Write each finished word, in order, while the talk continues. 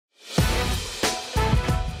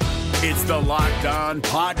It's the Locked On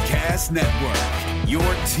Podcast Network, your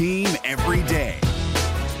team every day.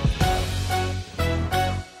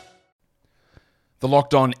 The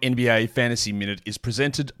Locked On NBA Fantasy Minute is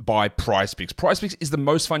presented by PrizePicks. PrizePicks is the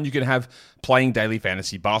most fun you can have playing daily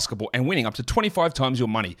fantasy basketball and winning up to 25 times your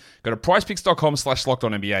money. Go to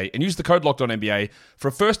prizepicks.com/LockedOnNBA and use the code LockedOnNBA for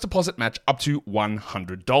a first deposit match up to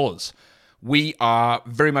 $100. We are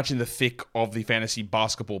very much in the thick of the fantasy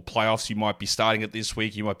basketball playoffs. You might be starting it this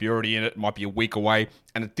week. You might be already in it. It might be a week away.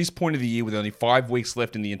 And at this point of the year, with only 5 weeks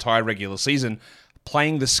left in the entire regular season,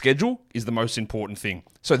 playing the schedule is the most important thing.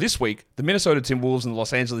 So this week, the Minnesota Timberwolves and the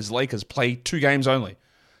Los Angeles Lakers play 2 games only.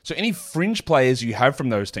 So any fringe players you have from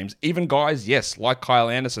those teams, even guys, yes, like Kyle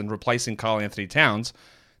Anderson replacing Karl Anthony Towns,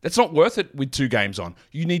 that's not worth it with 2 games on.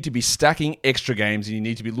 You need to be stacking extra games, and you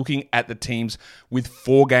need to be looking at the teams with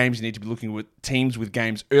 4 games. You need to be looking at teams with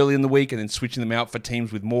games early in the week and then switching them out for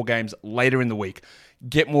teams with more games later in the week.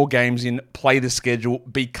 Get more games in, play the schedule,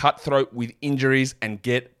 be cutthroat with injuries, and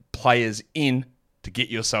get players in to get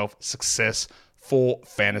yourself success for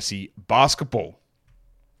fantasy basketball.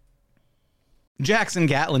 Jackson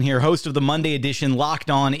Gatlin here, host of the Monday edition Locked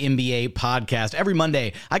On NBA podcast. Every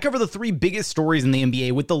Monday, I cover the 3 biggest stories in the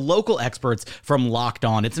NBA with the local experts from Locked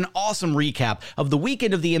On. It's an awesome recap of the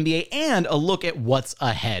weekend of the NBA and a look at what's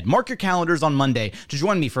ahead. Mark your calendars on Monday to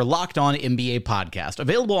join me for Locked On NBA podcast,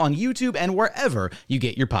 available on YouTube and wherever you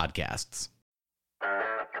get your podcasts.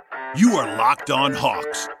 You are Locked On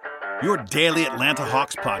Hawks, your daily Atlanta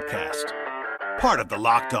Hawks podcast. Part of the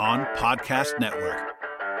Locked On Podcast Network.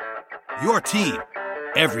 Your team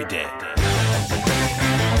every day.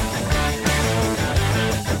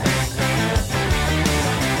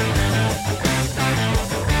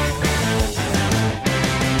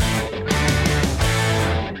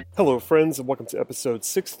 Hello, friends, and welcome to episode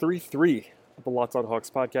 633 of the Locked On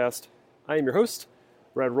Hawks podcast. I am your host,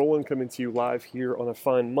 Brad Rowland, coming to you live here on a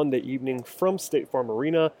fine Monday evening from State Farm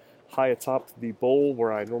Arena, high atop the bowl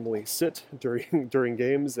where I normally sit during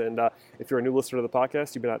games. And if you're a new listener to the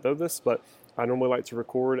podcast, you may not know this, but I normally like to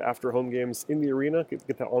record after home games in the arena,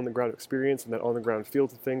 get that on-the-ground experience and that on-the-ground feel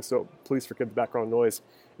to things. So please forgive the background noise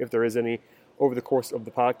if there is any over the course of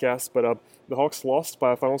the podcast. But the Hawks lost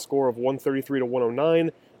by a final score of 133 to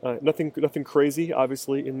 109. Nothing crazy,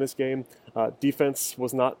 obviously, in this game. Defense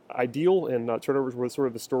was not ideal, and turnovers were sort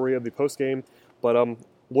of the story of the postgame. But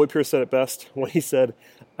Lloyd Pierce said it best when he said,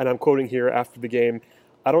 and I'm quoting here after the game,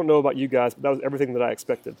 "I don't know about you guys, but that was everything that I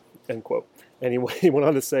expected," end quote. And he went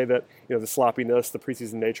on to say that, the sloppiness, the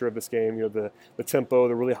preseason nature of this game, the tempo,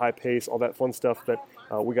 the really high pace, all that fun stuff that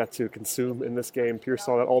we got to consume in this game. Pierce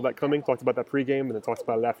saw all that coming, talked about that pregame, and then talked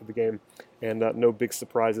about it after the game, and no big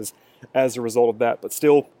surprises as a result of that. But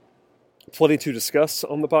still, plenty to discuss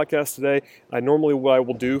on the podcast today. Normally what I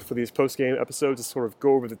will do for these post-game episodes is sort of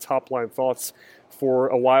go over the top-line thoughts for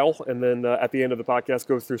a while, and then at the end of the podcast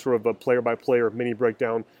go through sort of a player-by-player mini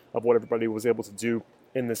breakdown of what everybody was able to do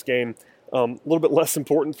in this game. A little bit less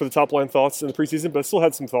important for the top-line thoughts in the preseason, but I still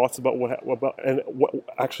had some thoughts about what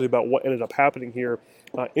ended up happening here.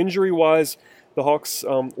 Injury-wise, the Hawks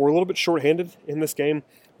were a little bit short-handed in this game.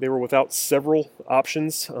 They were without several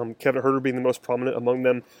options, Kevin Huerter being the most prominent among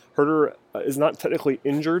them. Huerter is not technically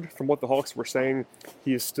injured from what the Hawks were saying.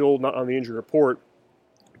 He is still not on the injury report,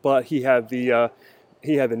 but he had the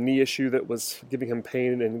knee issue that was giving him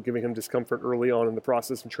pain and giving him discomfort early on in the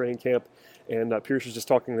process in training camp. And Pierce was just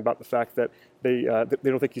talking about the fact that they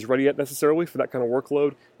don't think he's ready yet necessarily for that kind of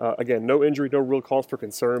workload. Again, no injury, no real cause for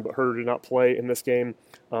concern, but Huerter did not play in this game.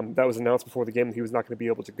 That was announced before the game that he was not going to be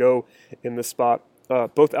able to go in this spot.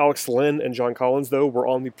 Both Alex Len and John Collins, though, were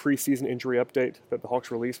on the preseason injury update that the Hawks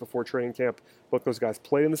released before training camp. Both those guys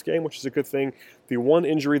played in this game, which is a good thing. The one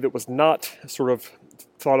injury that was not sort of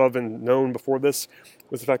thought of and known before this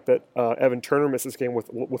was the fact that Evan Turner missed this game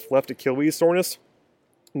with left Achilles soreness.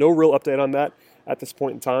 No real update on that at this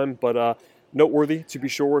point in time, but noteworthy to be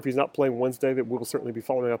sure. If he's not playing Wednesday, that we'll certainly be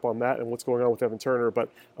following up on that and what's going on with Evan Turner. But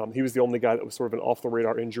he was the only guy that was sort of an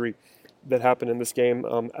off-the-radar injury that happened in this game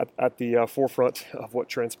at the forefront of what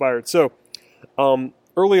transpired. So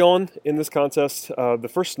early on in this contest, the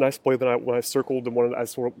first nice play that when I circled and I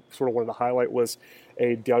sort of wanted to highlight was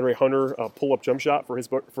a DeAndre Hunter pull-up jump shot for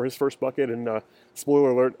his first bucket. And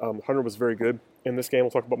spoiler alert, Hunter was very good in this game.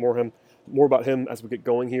 We'll talk about more about him as we get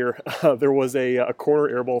going here. There was a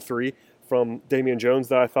corner airball 3 from Damian Jones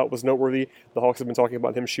that I thought was noteworthy. The Hawks have been talking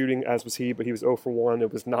about him shooting, as was he, but he was 0 for 1.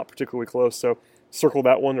 It was not particularly close, so circle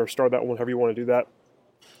that one or star that one, however you want to do that.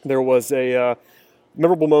 There was a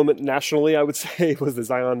Memorable moment nationally, I would say, was the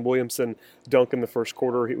Zion Williamson dunk in the first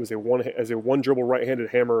quarter. It was a one dribble right-handed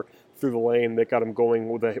hammer through the lane that got him going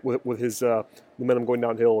with his momentum going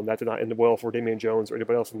downhill, and that did not end well for Damian Jones or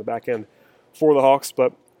anybody else in the back end for the Hawks.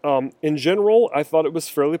 But in general, I thought it was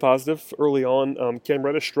fairly positive early on. Cam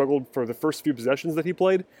Reddish struggled for the first few possessions that he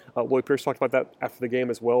played. Lloyd Pierce talked about that after the game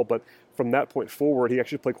as well, but from that point forward, he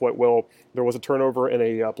actually played quite well. There was a turnover and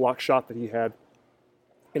a block shot that he had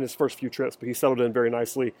in his first few trips, but he settled in very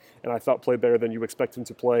nicely, and I thought played better than you expect him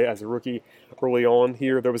to play as a rookie early on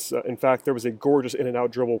here. There was, in fact, there was a gorgeous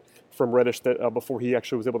in-and-out dribble from Reddish that before he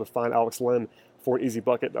actually was able to find Alex Len for an easy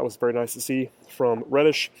bucket. That was very nice to see from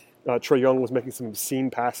Reddish. Trae Young was making some obscene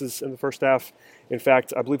passes in the first half. In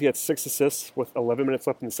fact, I believe he had 6 assists with 11 minutes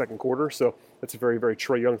left in the second quarter, so that's a very, very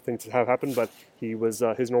Trae Young thing to have happen, but he was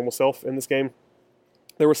his normal self in this game.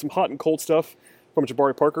 There was some hot and cold stuff from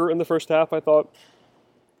Jabari Parker in the first half, I thought.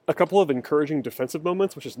 A couple of encouraging defensive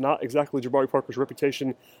moments, which is not exactly Jabari Parker's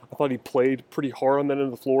reputation. I thought he played pretty hard on that end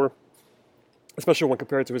of the floor, especially when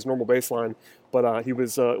compared to his normal baseline. But he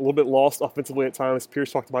was a little bit lost offensively at times.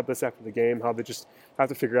 Pierce talked about this after the game, how they just have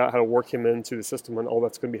to figure out how to work him into the system and all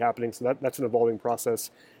that's going to be happening. So that's an evolving process,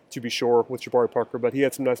 to be sure, with Jabari Parker. But he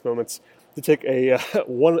had some nice moments to take a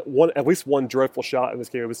at least one dreadful shot in this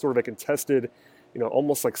game. It was sort of a contested,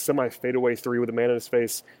 almost like semi-fadeaway three with a man in his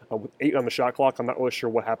face with 8 on the shot clock. I'm not really sure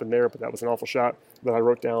what happened there, but that was an awful shot that I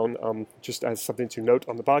wrote down just as something to note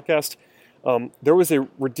on the podcast. There was a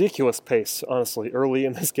ridiculous pace, honestly, early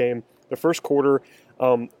in this game. The first quarter,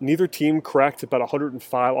 neither team cracked about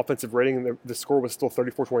 105 offensive rating, and the score was still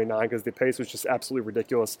 34-29 because the pace was just absolutely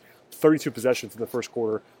ridiculous. 32 possessions in the first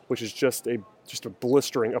quarter, which is just a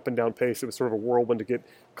blistering up and down pace. It was sort of a whirlwind to get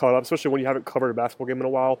caught up, especially when you haven't covered a basketball game in a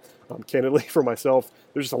while. Candidly, for myself,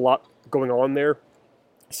 there's just a lot going on there.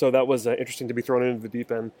 So that was interesting to be thrown into the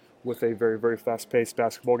deep end with a very, very fast-paced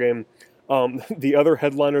basketball game. The other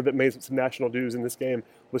headliner that made some national news in this game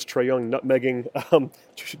was Trae Young nutmegging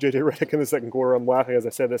J.J. Redick in the second quarter. I'm laughing as I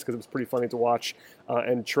said this because it was pretty funny to watch,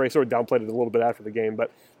 and Trae sort of downplayed it a little bit after the game,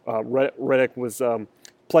 but Redick was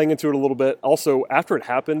playing into it a little bit. Also, after it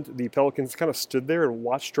happened, the Pelicans kind of stood there and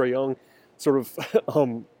watched Trae Young sort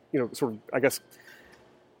of, I guess,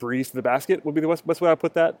 breeze to the basket would be the best way I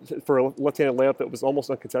put that, for a left-handed layup that was almost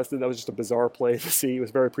uncontested. That was just a bizarre play to see. It was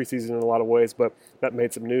very preseason in a lot of ways, but that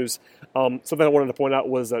made some news. Something I wanted to point out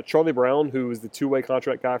was Charlie Brown, who was the two-way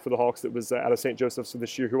contract guy for the Hawks that was out of St. Joseph's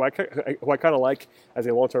this year, who I kind of like as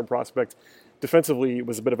a long-term prospect. Defensively,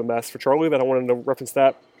 was a bit of a mess for Charlie. That I wanted to reference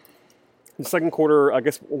that. In the second quarter, I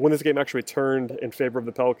guess when this game actually turned in favor of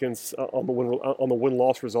the Pelicans on the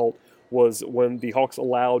win-loss result was when the Hawks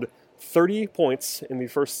allowed 30 points in the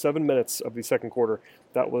first 7 minutes of the second quarter.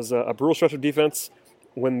 That was a brutal stretch of defense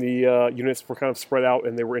when the units were kind of spread out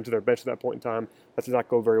and they were into their bench at that point in time. That did not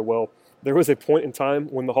go very well. There was a point in time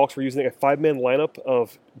when the Hawks were using a 5-man lineup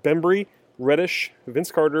of Bembry, Reddish,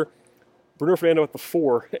 Vince Carter, Bruno Fernando at the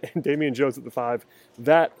 4, and Damian Jones at the 5.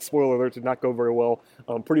 That, spoiler alert, did not go very well.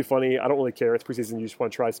 Pretty funny. I don't really care. It's preseason. You just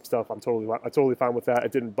want to try some stuff. I'm totally fine with that.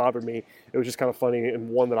 It didn't bother me. It was just kind of funny, and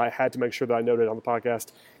one that I had to make sure that I noted on the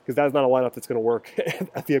podcast, because that is not a lineup that's going to work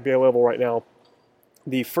at the NBA level right now.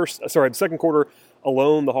 The second quarter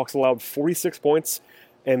alone, the Hawks allowed 46 points,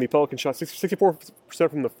 and the Pelicans shot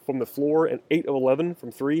 64% from the floor and 8 of 11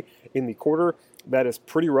 from 3 in the quarter. That is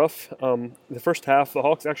pretty rough. The first half, the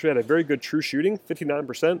Hawks actually had a very good true shooting,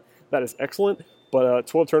 59%. That is excellent, but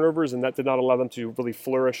 12 turnovers, and that did not allow them to really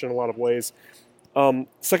flourish in a lot of ways.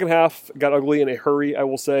 Second half got ugly in a hurry, I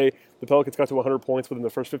will say. The Pelicans got to 100 points within the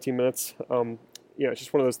first 15 minutes. It's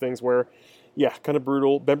just one of those things where, kind of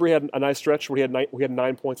brutal. Bembry had a nice stretch where we had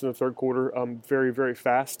 9 points in the third quarter, very, very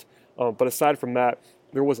fast. But aside from that,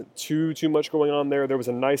 there wasn't too much going on there. There was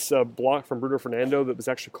a nice block from Bruno Fernando that was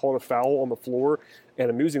actually called a foul on the floor. And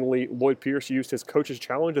amusingly, Lloyd Pierce used his coach's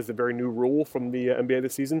challenge as a very new rule from the NBA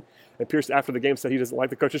this season. And Pierce, after the game, said he doesn't like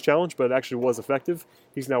the coach's challenge, but it actually was effective.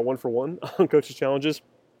 He's now 1-for-1 on coach's challenges.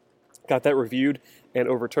 Got that reviewed and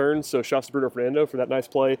overturned. So shouts to Bruno Fernando for that nice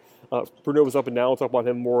play. Bruno was up and down. We'll talk about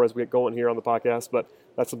him more as we get going here on the podcast, but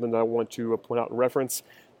that's something that I want to point out and reference.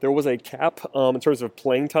 There was a cap in terms of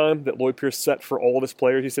playing time that Lloyd Pierce set for all of his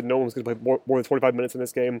players. He said no one was going to play more than 25 minutes in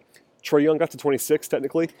this game. Trae Young got to 26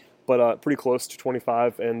 technically, but pretty close to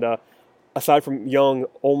 25. And aside from Young,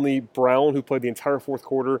 only Brown, who played the entire fourth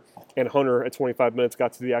quarter, and Hunter at 25 minutes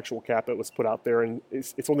got to the actual cap that was put out there. And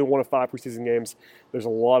it's only 1 of 5 preseason games. There's a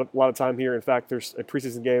lot of time here. In fact, there's a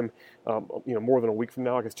preseason game, more than a week from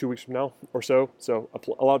now, I guess 2 weeks from now or so. So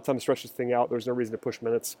a lot of time to stretch this thing out. There's no reason to push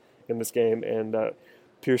minutes in this game. And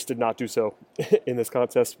Pierce did not do so in this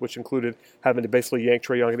contest, which included having to basically yank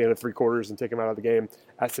Trae Young at the end of 3 quarters and take him out of the game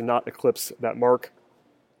as to not eclipse that mark.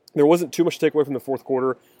 There wasn't too much to take away from the fourth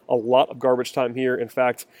quarter. A lot of garbage time here. In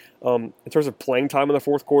fact, in terms of playing time in the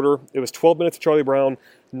fourth quarter, it was 12 minutes for Charlie Brown,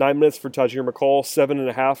 9 minutes for Tajir McCall,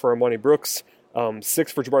 7.5 for Armani Brooks,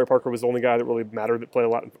 6 for Jabari Parker was the only guy that really mattered that played a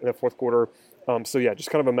lot in the fourth quarter. So yeah, just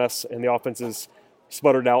kind of a mess, and the offenses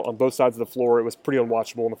sputtered out on both sides of the floor. It was pretty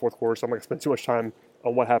unwatchable in the fourth quarter, so I'm not going to spend too much time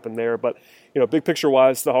on what happened there. But, big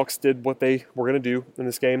picture-wise, the Hawks did what they were going to do in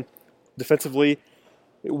this game. Defensively,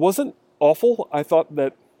 it wasn't awful. I thought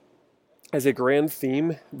that as a grand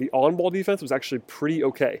theme, the on-ball defense was actually pretty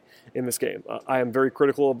okay in this game. I am very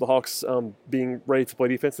critical of the Hawks being ready to play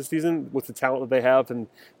defense this season with the talent that they have and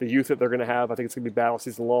the youth that they're going to have. I think it's going to be battle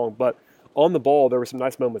season long. But on the ball, there were some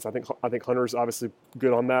nice moments. I think Hunter's obviously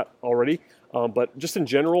good on that already. But just in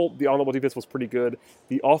general, the on-the-ball defense was pretty good.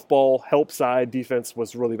 The off-ball help side defense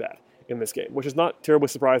was really bad in this game, which is not terribly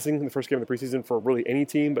surprising in the first game of the preseason for really any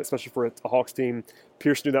team, but especially for a Hawks team.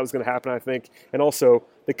 Pierce knew that was going to happen, I think. And also,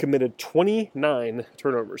 they committed 29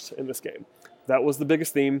 turnovers in this game. That was the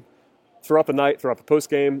biggest theme throughout the night, throughout the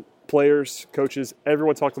postgame. Players, coaches,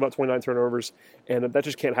 everyone talked about 29 turnovers, and that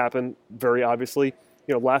just can't happen, very obviously.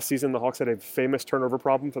 Last season, the Hawks had a famous turnover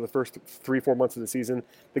problem for the first 3-4 months of the season.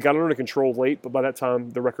 They got it under control late, but by that time,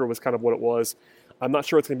 the record was kind of what it was. I'm not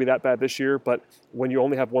sure it's going to be that bad this year, but when you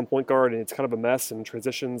only have one point guard and it's kind of a mess and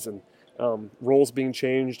transitions and roles being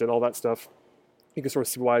changed and all that stuff, you can sort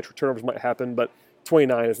of see why turnovers might happen, but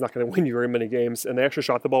 29 is not going to win you very many games. And they actually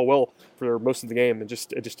shot the ball well for most of the game, and it just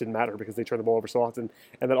didn't matter because they turned the ball over so often.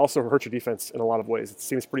 And that also hurt your defense in a lot of ways. It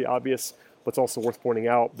seems pretty obvious, but it's also worth pointing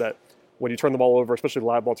out that when you turn the ball over, especially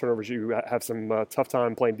live ball turnovers, you have some tough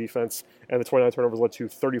time playing defense, and the 29 turnovers led to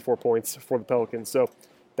 34 points for the Pelicans. So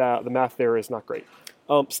the math there is not great.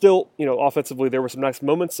 Still, offensively, there were some nice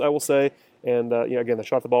moments, I will say, and again, they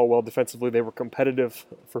shot the ball well. Defensively, they were competitive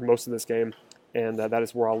for most of this game, and that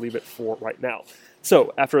is where I'll leave it for right now.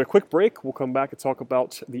 So after a quick break, we'll come back and talk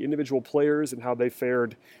about the individual players and how they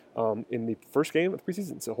fared in the first game of the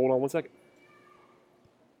preseason. So hold on one second.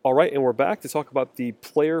 All right, and we're back to talk about the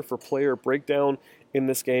player-for-player breakdown in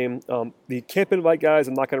this game. The camp invite guys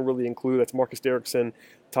I'm not going to really include. That's Marcus Derrickson,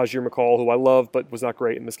 Tajir McCall, who I love but was not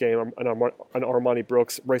great in this game, and Armani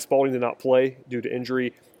Brooks. Ray Spalding did not play due to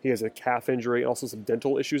injury. He has a calf injury and also some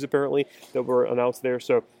dental issues apparently that were announced there.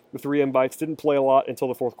 So the 3 invites didn't play a lot until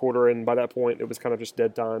the fourth quarter, and by that point it was kind of just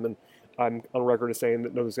dead time. And I'm on record as saying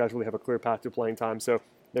that none of those guys really have a clear path to playing time. So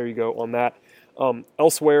there you go on that.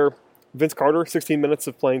 Elsewhere, Vince Carter, 16 minutes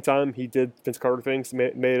of playing time. He did Vince Carter things,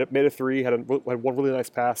 made a 3, had one really nice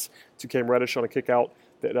pass to Cam Reddish on a kick out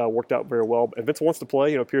that worked out very well. And Vince wants to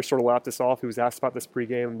play. Pierce sort of laughed this off. He was asked about this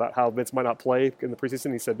pregame about how Vince might not play in the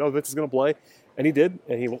preseason. He said, no, Vince is going to play. And he did.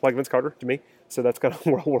 And he looked like Vince Carter to me. So that's kind of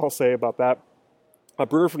what I'll say about that.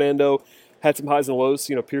 Bruno Fernando had some highs and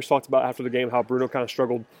lows. Pierce talked about after the game how Bruno kind of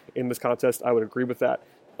struggled in this contest. I would agree with that.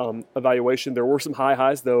 Evaluation. There were some high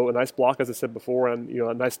highs, though. A nice block, as I said before, and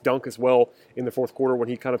a nice dunk as well in the fourth quarter when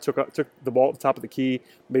he kind of took the ball at the top of the key,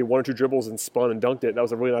 made 1 or 2 dribbles and spun and dunked it. That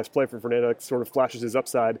was a really nice play from Fernando. It sort of flashes his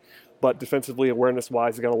upside, but defensively,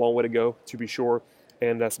 awareness-wise, he's got a long way to go, to be sure,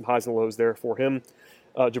 and some highs and lows there for him.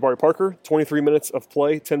 Jabari Parker, 23 minutes of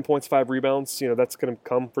play, 10 points, 5 rebounds. That's going to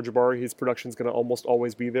come for Jabari. His production is going to almost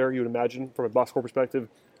always be there, you would imagine, from a box score perspective.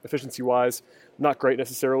 Efficiency-wise, not great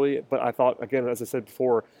necessarily, but I thought, again, as I said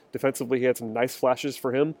before, defensively he had some nice flashes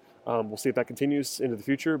for him. We'll see if that continues into the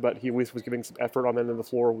future, but he at least was giving some effort on the end of the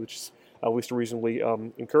floor, which is at least reasonably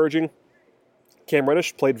encouraging. Cam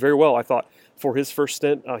Reddish played very well, I thought, for his first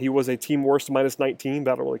stint. He was a team worst -19,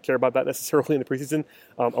 but I don't really care about that necessarily in the preseason.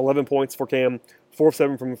 11 points for Cam, 4 of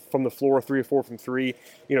 7 from the floor, 3 of 4 from 3.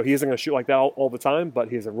 He isn't going to shoot like that all the time, but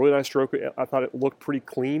he has a really nice stroke. I thought it looked pretty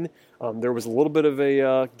clean. There was a little bit of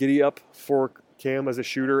a giddy up for Cam as a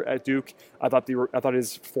shooter at Duke. I thought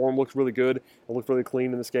his form looked really good. It looked really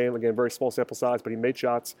clean in this game. Again, very small sample size, but he made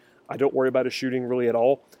shots. I don't worry about his shooting really at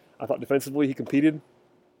all. I thought defensively he competed.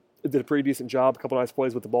 Did a pretty decent job. A couple nice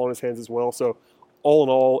plays with the ball in his hands as well. So all in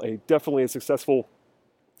all, definitely a successful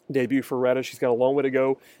debut for Reddish. He's got a long way to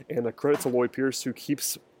go, and a credit to Lloyd Pierce, who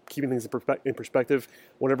keeps keeping things in perspective.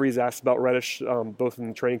 Whenever he's asked about Reddish, both in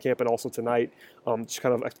the training camp and also tonight, just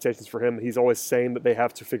kind of expectations for him, he's always saying that they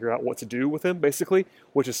have to figure out what to do with him, basically,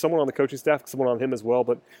 which is someone on the coaching staff, someone on him as well,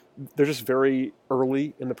 but they're just very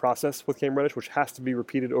early in the process with Cam Reddish, which has to be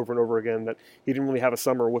repeated over and over again, that he didn't really have a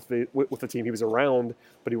summer with the team. He was around,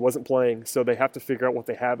 but he wasn't playing, so they have to figure out what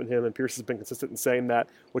they have in him, and Pierce has been consistent in saying that,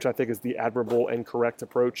 which I think is the admirable and correct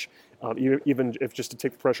approach. even if just to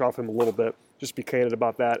take the pressure off him a little bit, just be candid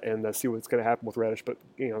about that and see what's going to happen with Reddish. But,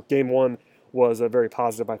 game one was very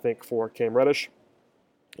positive, I think, for Cam Reddish.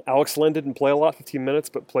 Alex Len didn't play a lot, 15 minutes,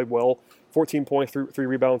 but played well. 14 points, 3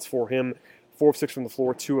 rebounds for him, 4 of 6 from the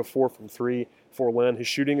floor, 2 of 4 from 3 for Len. His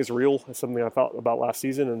shooting is real. That's something I thought about last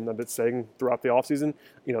season, and I've been saying throughout the offseason.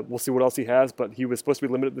 We'll see what else he has, but he was supposed to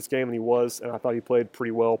be limited this game, and he was, and I thought he played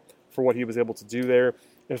pretty well for what he was able to do there.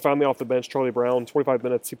 And finally off the bench, Charlie Brown, 25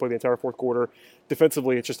 minutes. He played the entire fourth quarter.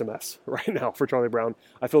 Defensively, it's just a mess right now for Charlie Brown.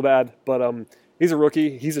 I feel bad, but he's a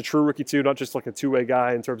rookie. He's a true rookie too, not just like a two-way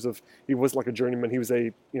guy in terms of he was like a journeyman. He was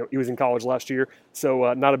he was in college last year,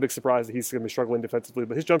 so not a big surprise that he's going to be struggling defensively.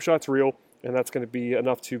 But his jump shot's real, and that's going to be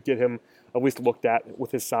enough to get him at least looked at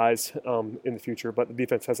with his size in the future. But the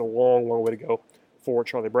defense has a long, long way to go for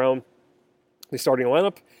Charlie Brown. The starting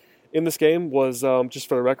lineup in this game was, just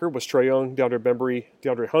for the record, was Trae Young, DeAndre Bembry,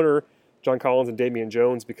 DeAndre Hunter, John Collins, and Damian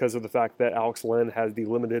Jones, because of the fact that Alex Len has the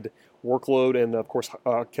limited workload, and of course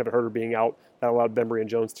Kevin Huerter being out, that allowed Bembry and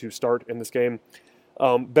Jones to start in this game.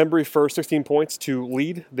 Bembry for 16 points to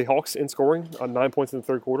lead the Hawks in scoring, 9 points in the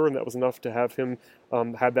third quarter, and that was enough to have him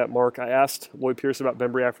have that mark. I asked Lloyd Pierce about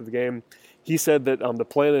Bembry after the game. He said that the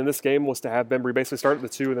plan in this game was to have Bembry basically start at the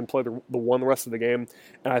 2 and then play the 1 the rest of the game.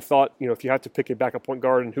 And I thought, if you had to pick a backup point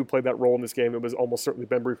guard and who played that role in this game, it was almost certainly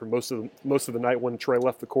Bembry for most of the night when Trae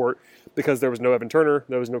left the court, because there was no Evan Turner,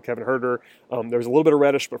 there was no Kevin Huerter, there was a little bit of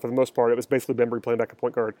Reddish, but for the most part, it was basically Bembry playing backup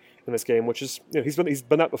point guard in this game, which is, he's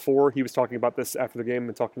been that before. He was talking about this after the game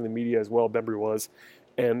and talking to the media as well. Bembry was,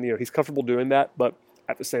 and he's comfortable doing that, but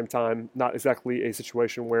at the same time, not exactly a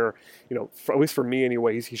situation where, at least for me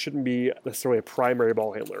anyway, he shouldn't be necessarily a primary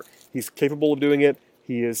ball handler. He's capable of doing it.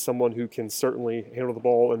 He is someone who can certainly handle the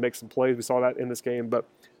ball and make some plays. We saw that in this game, but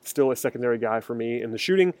still a secondary guy for me. And the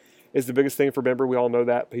shooting is the biggest thing for Bembry. We all know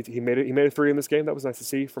that. He made it. He made a 3 in this game. That was nice to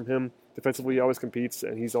see from him. Defensively, he always competes,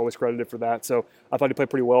 and he's always credited for that. So I thought he played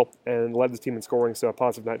pretty well and led the team in scoring. So a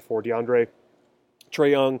positive night for DeAndre.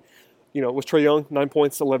 Trae Young. Was Trae Young, 9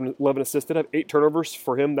 points, 11 assists. Did have 8 turnovers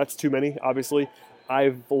for him. That's too many, obviously.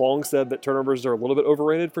 I've long said that turnovers are a little bit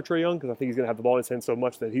overrated for Trae Young, because I think he's going to have the ball in his hand so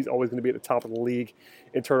much that he's always going to be at the top of the league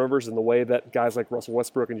in turnovers in the way that guys like Russell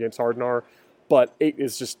Westbrook and James Harden are. But 8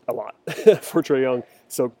 is just a lot for Trae Young.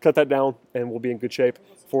 So cut that down, and we'll be in good shape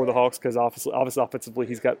for the Hawks, because obviously offensively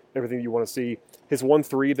he's got everything you want to see. His 1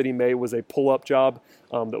 3 that he made was a pull-up job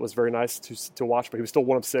that was very nice to watch, but he was still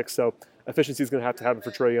 1 of 6. So efficiency is going to happen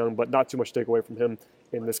for Trae Young, but not too much to take away from him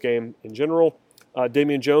in this game in general.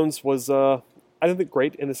 Damian Jones was, I didn't think,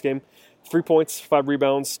 great in this game. 3 points, 5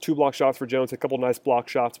 rebounds, 2 block shots for Jones. A couple nice block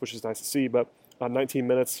shots, which is nice to see, but 19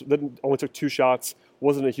 minutes. Only took 2 shots.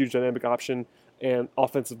 Wasn't a huge dynamic option. And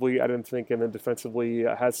offensively, I didn't think, and then defensively,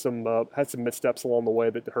 had some missteps along the way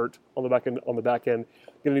that hurt on the back end. Going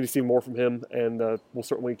to need to see more from him, and we'll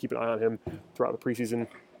certainly keep an eye on him throughout the preseason.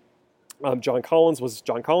 John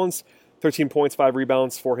Collins, 13 points, 5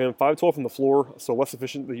 rebounds for him, 5-12 from the floor, so less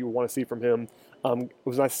efficient than you would want to see from him. It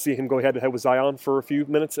was nice to see him go head-to-head with Zion for a few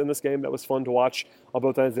minutes in this game. That was fun to watch on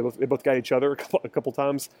both ends. They both got each other a couple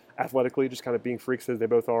times athletically, just kind of being freaks as they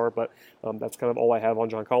both are. But that's kind of all I have on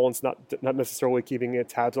John Collins. Not necessarily keeping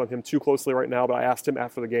tabs on him too closely right now, but I asked him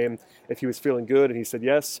after the game if he was feeling good, and he said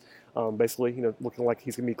yes. Basically, looking like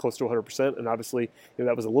he's going to be close to 100%. And obviously,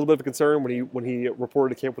 that was a little bit of a concern when he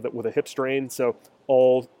reported to camp with a hip strain. So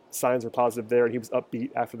all signs are positive there, and he was upbeat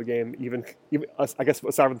after the game. Even I guess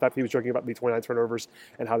aside from the fact that he was joking about the 29 turnovers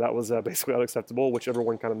and how that was basically unacceptable, which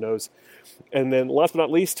everyone kind of knows. And then last but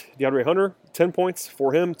not least, DeAndre Hunter, 10 points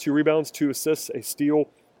for him, 2 rebounds, 2 assists, a steal,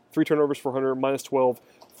 3 turnovers for Hunter, minus 12,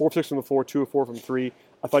 4 of 6 from the floor, 2 of 4 from 3.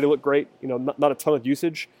 I thought he looked great. Not a ton of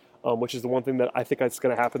usage, which is the one thing that I think is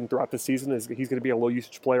going to happen throughout this season, is he's going to be a low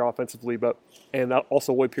usage player offensively. And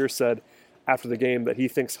also Lloyd Pierce said after the game that he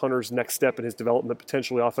thinks Hunter's next step in his development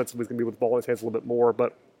potentially offensively is going to be with the ball in his hands a little bit more.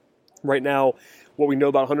 But right now, what we know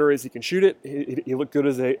about Hunter is he can shoot it. He looked good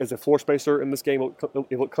as a floor spacer in this game.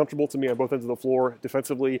 He looked comfortable to me on both ends of the floor.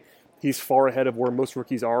 Defensively, he's far ahead of where most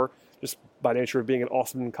rookies are, just by nature of being an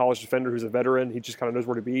awesome college defender who's a veteran. He just kind of knows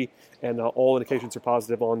where to be, and all indications are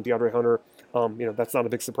positive on DeAndre Hunter. That's not a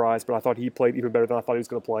big surprise, but I thought he played even better than I thought he was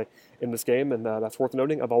going to play in this game, and that's worth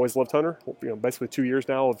noting. I've always loved Hunter. Basically 2 years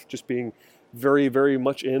now of just being very, very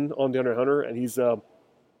much in on DeAndre Hunter, and he's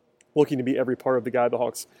looking to be every part of the guy the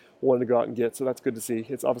Hawks wanted to go out and get. So that's good to see.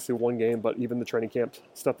 It's obviously one game, but even the training camp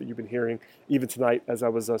stuff that you've been hearing, even tonight as I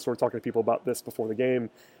was sort of talking to people about this before the game,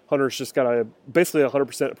 Hunter's just got basically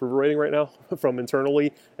 100% approval rating right now from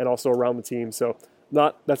internally and also around the team. So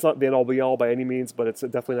that's not the end-all be-all by any means, but it's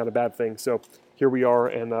definitely not a bad thing. So here we are,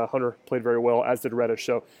 and Hunter played very well, as did Reddish.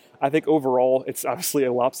 So I think overall it's obviously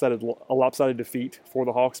a lopsided defeat for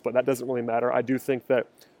the Hawks, but that doesn't really matter. I do think that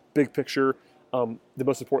big picture, the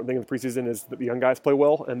most important thing in the preseason is that the young guys play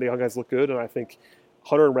well and the young guys look good, and I think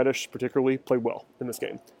Hunter and Reddish particularly played well in this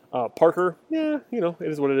game. Parker, it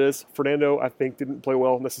is what it is. Fernando, I think, didn't play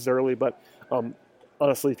well necessarily, but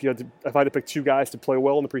honestly, if I had to pick two guys to play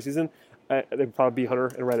well in the preseason, they'd probably be Hunter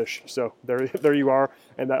and Reddish. So there you are,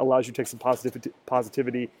 and that allows you to take some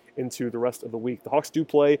positivity into the rest of the week. The Hawks do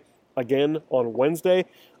play again on Wednesday.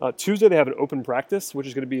 Tuesday they have an open practice, which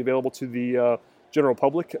is going to be available to the general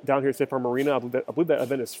public down here at State Farm Arena. I believe that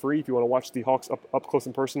event is free. If you want to watch the Hawks up close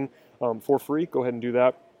in person for free, go ahead and do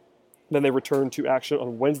that. Then they return to action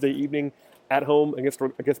on Wednesday evening at home against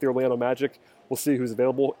the Orlando Magic. We'll see who's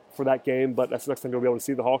available for that game, but that's the next time you'll be able to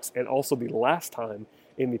see the Hawks, and also the last time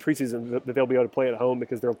in the preseason that they'll be able to play at home,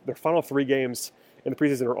 because their final 3 games in the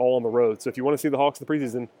preseason are all on the road. So if you want to see the Hawks in the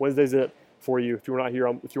preseason, Wednesday's it for you. If you were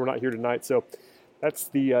not here tonight, so that's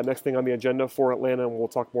the next thing on the agenda for Atlanta, and we'll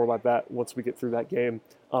talk more about that once we get through that game.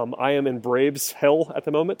 I am in Braves hell at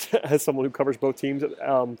the moment as someone who covers both teams,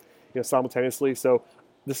 simultaneously. So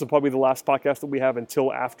this will probably be the last podcast that we have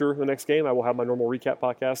until after the next game. I will have my normal recap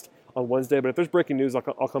podcast on Wednesday, but if there's breaking news,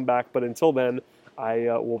 I'll come back. But until then, I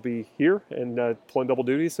will be here and pulling double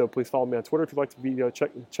duty. So please follow me on Twitter if you'd like to be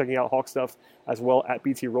checking out Hawk stuff as well at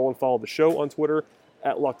BT Roll, and follow the show on Twitter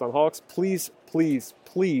at Locked On Hawks. Please, please,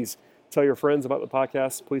 please tell your friends about the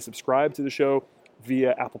podcast. Please subscribe to the show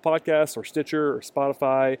via Apple Podcasts or Stitcher or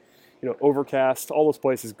Spotify, Overcast, all those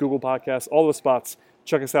places, Google Podcasts, all those spots.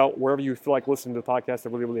 Check us out wherever you feel like listening to the podcast. I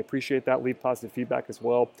really, really appreciate that. Leave positive feedback as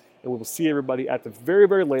well. And we will see everybody at the very,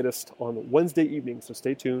 very latest on Wednesday evening. So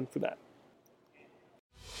stay tuned for that.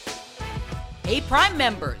 Hey, Prime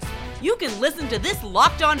members, you can listen to this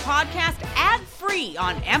Locked On podcast ad-free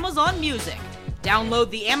on Amazon Music. Download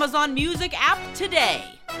the Amazon Music app today.